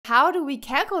How do we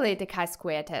calculate the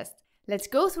chi-square test? Let's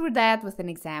go through that with an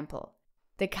example.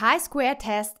 The chi-square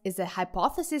test is a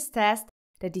hypothesis test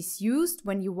that is used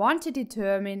when you want to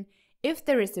determine if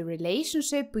there is a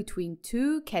relationship between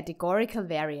two categorical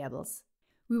variables.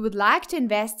 We would like to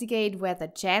investigate whether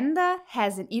gender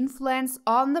has an influence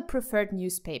on the preferred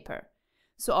newspaper.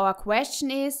 So our question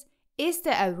is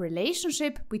there a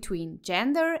relationship between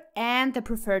gender and the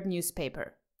preferred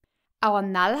newspaper? Our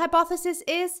null hypothesis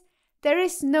is there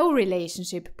is no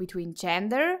relationship between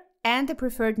gender and the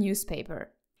preferred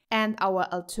newspaper. And our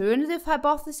alternative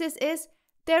hypothesis is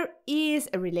there is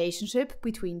a relationship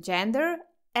between gender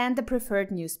and the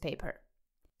preferred newspaper.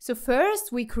 So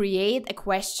first we create a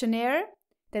questionnaire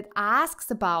that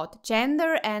asks about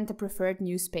gender and the preferred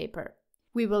newspaper.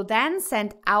 We will then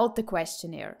send out the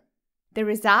questionnaire. The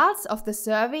results of the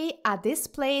survey are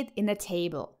displayed in a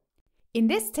table. In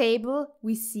this table,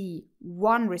 we see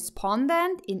one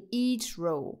respondent in each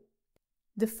row.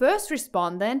 The first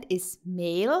respondent is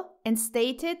male and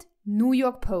stated New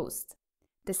York Post.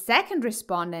 The second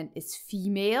respondent is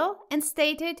female and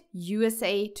stated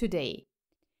USA Today.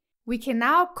 We can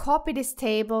now copy this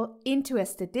table into a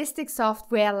statistics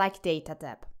software like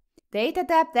DataTab.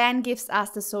 DataTab then gives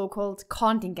us the so-called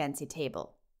contingency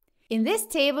table. In this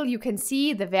table, you can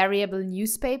see the variable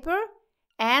newspaper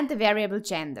and the variable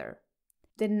gender.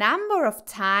 The number of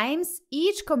times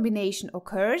each combination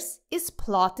occurs is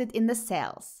plotted in the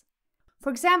cells.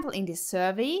 For example, in this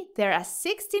survey, there are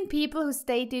 16 people who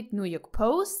stated New York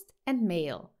Post and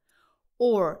male,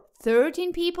 or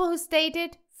 13 people who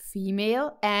stated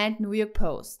female and New York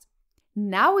Post.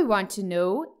 Now we want to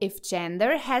know if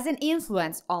gender has an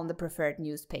influence on the preferred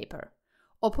newspaper.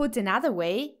 Or put another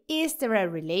way, is there a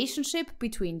relationship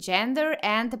between gender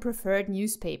and the preferred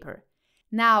newspaper?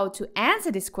 Now, to answer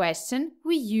this question,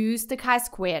 we use the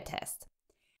chi-square test.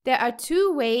 There are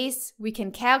two ways we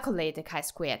can calculate the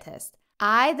chi-square test.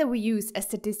 Either we use a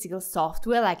statistical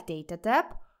software like DataTab,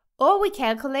 or we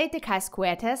calculate the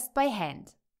chi-square test by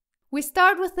hand. We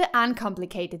start with the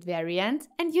uncomplicated variant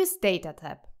and use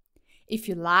DataTab. If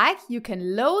you like, you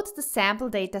can load the sample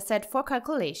dataset for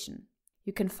calculation.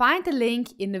 You can find the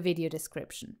link in the video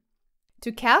description.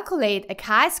 To calculate a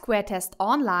chi-square test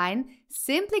online,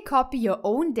 simply copy your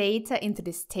own data into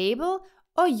this table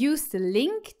or use the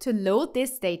link to load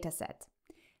this dataset.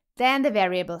 Then the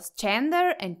variables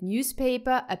gender and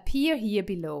newspaper appear here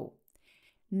below.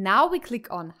 Now we click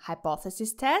on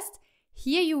Hypothesis Test.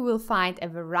 Here you will find a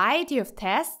variety of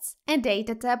tests and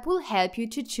DataTab will help you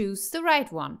to choose the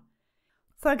right one.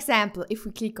 For example, if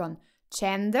we click on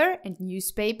Gender and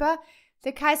Newspaper,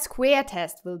 the chi-square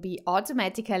test will be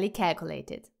automatically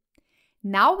calculated.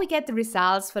 Now we get the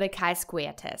results for the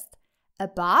chi-square test.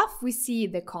 Above we see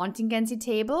the contingency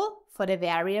table for the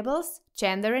variables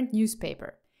gender and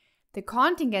newspaper. The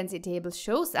contingency table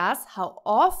shows us how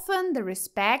often the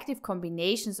respective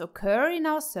combinations occur in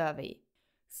our survey.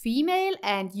 Female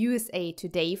and USA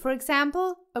Today, for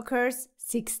example, occurs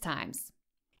 6 times.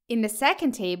 In the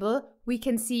second table, we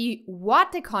can see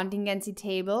what the contingency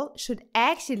table should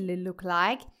actually look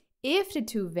like if the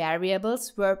two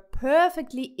variables were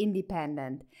perfectly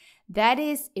independent. That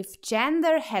is, if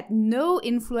gender had no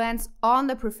influence on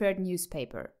the preferred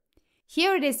newspaper.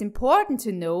 Here it is important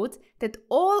to note that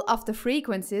all of the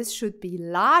frequencies should be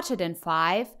larger than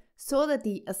 5 so that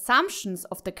the assumptions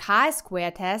of the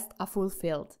chi-square test are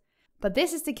fulfilled. But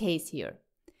this is the case here.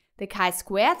 The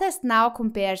chi-square test now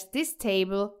compares this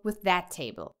table with that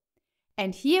table.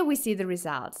 And here we see the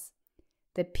results.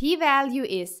 The p-value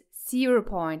is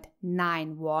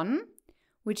 0.91,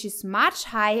 which is much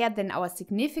higher than our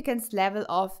significance level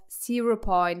of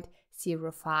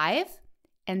 0.05,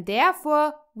 and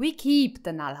therefore we keep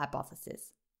the null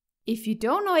hypothesis. If you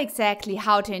don't know exactly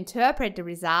how to interpret the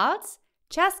results,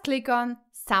 just click on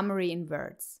Summary in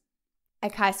Words. A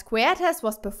chi-square test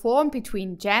was performed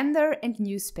between gender and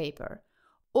newspaper.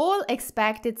 All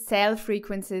expected cell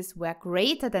frequencies were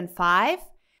greater than 5,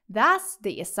 thus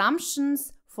the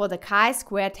assumptions for the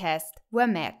chi-square test were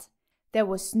met. There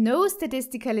was no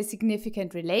statistically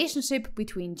significant relationship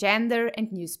between gender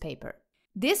and newspaper.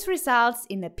 This results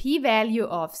in a p-value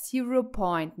of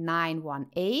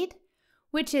 0.918,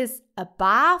 which is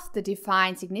above the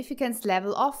defined significance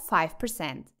level of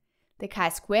 5%. The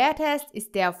chi-square test is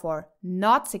therefore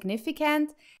not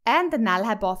significant and the null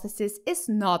hypothesis is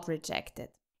not rejected.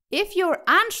 If you're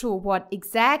unsure what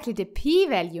exactly the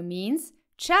p-value means,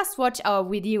 just watch our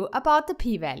video about the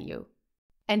p-value.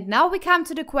 And now we come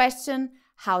to the question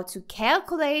how to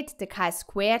calculate the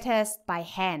chi-square test by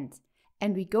hand.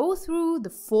 And we go through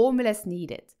the formulas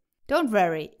needed. Don't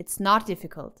worry, it's not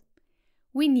difficult.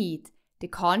 We need the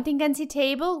contingency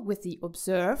table with the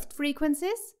observed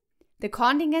frequencies, the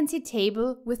contingency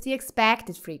table with the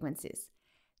expected frequencies.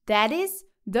 That is,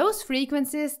 those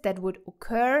frequencies that would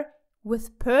occur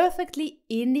with perfectly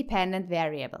independent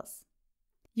variables.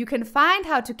 You can find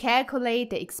how to calculate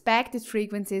the expected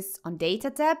frequencies on Data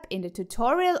tab in the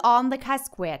tutorial on the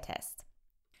chi-square test.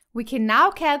 We can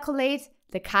now calculate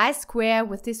the chi-square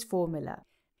with this formula.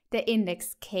 The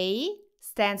index k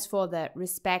stands for the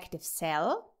respective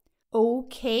cell,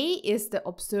 OK is the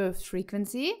observed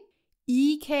frequency,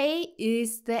 EK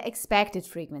is the expected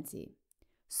frequency.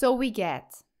 So we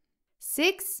get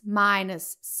 6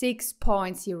 minus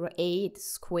 6.08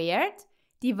 squared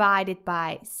divided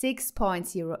by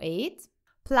 6.08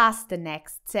 plus the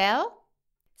next cell,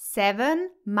 7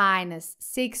 minus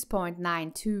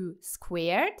 6.92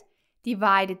 squared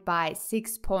divided by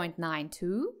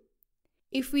 6.92.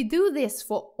 If we do this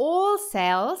for all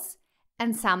cells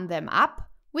and sum them up,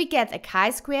 we get a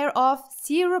chi-square of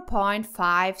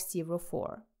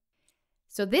 0.504.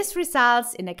 So this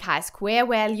results in a chi-square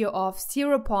value of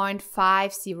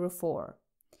 0.504.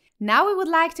 Now we would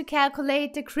like to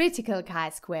calculate the critical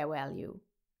chi-square value.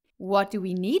 What do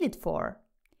we need it for?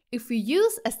 If we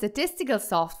use a statistical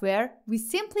software, we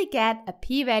simply get a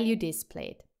p-value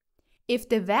displayed. If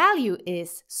the value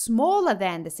is smaller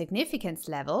than the significance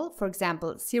level, for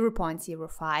example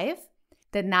 0.05,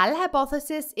 the null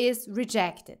hypothesis is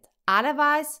rejected,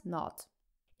 otherwise not.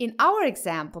 In our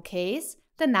example case,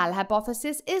 the null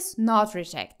hypothesis is not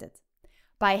rejected.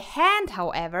 By hand,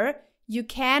 however, you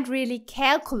can't really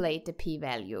calculate the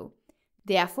p-value.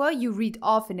 Therefore, you read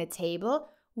off in a table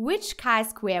which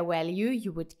chi-square value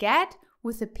you would get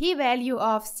with a p-value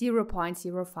of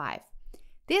 0.05.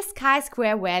 This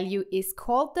chi-square value is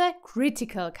called the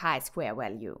critical chi-square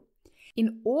value.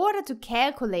 In order to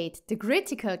calculate the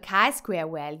critical chi-square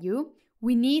value,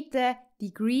 we need the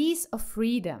degrees of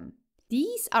freedom.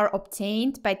 These are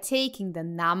obtained by taking the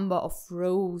number of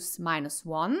rows minus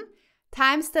 1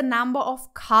 times the number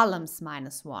of columns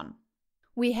minus 1.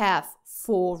 We have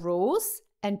 4 rows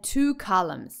and 2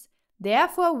 columns.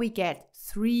 Therefore, we get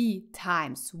 3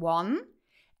 times 1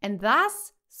 and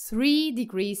thus 3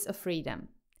 degrees of freedom.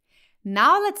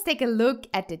 Now let's take a look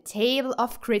at the table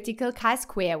of critical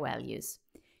chi-square values.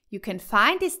 You can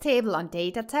find this table on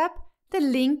Data tab. The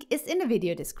link is in the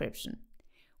video description.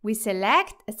 We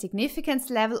select a significance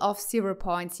level of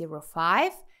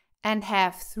 0.05 and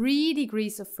have 3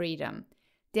 degrees of freedom.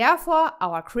 Therefore,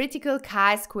 our critical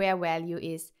chi-square value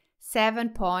is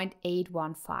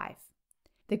 7.815.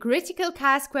 The critical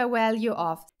chi-square value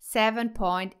of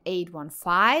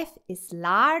 7.815 is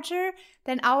larger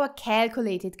than our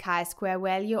calculated chi-square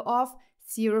value of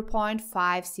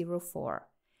 0.504.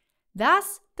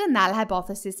 Thus, the null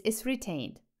hypothesis is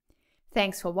retained.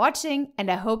 Thanks for watching, and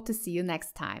I hope to see you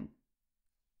next time.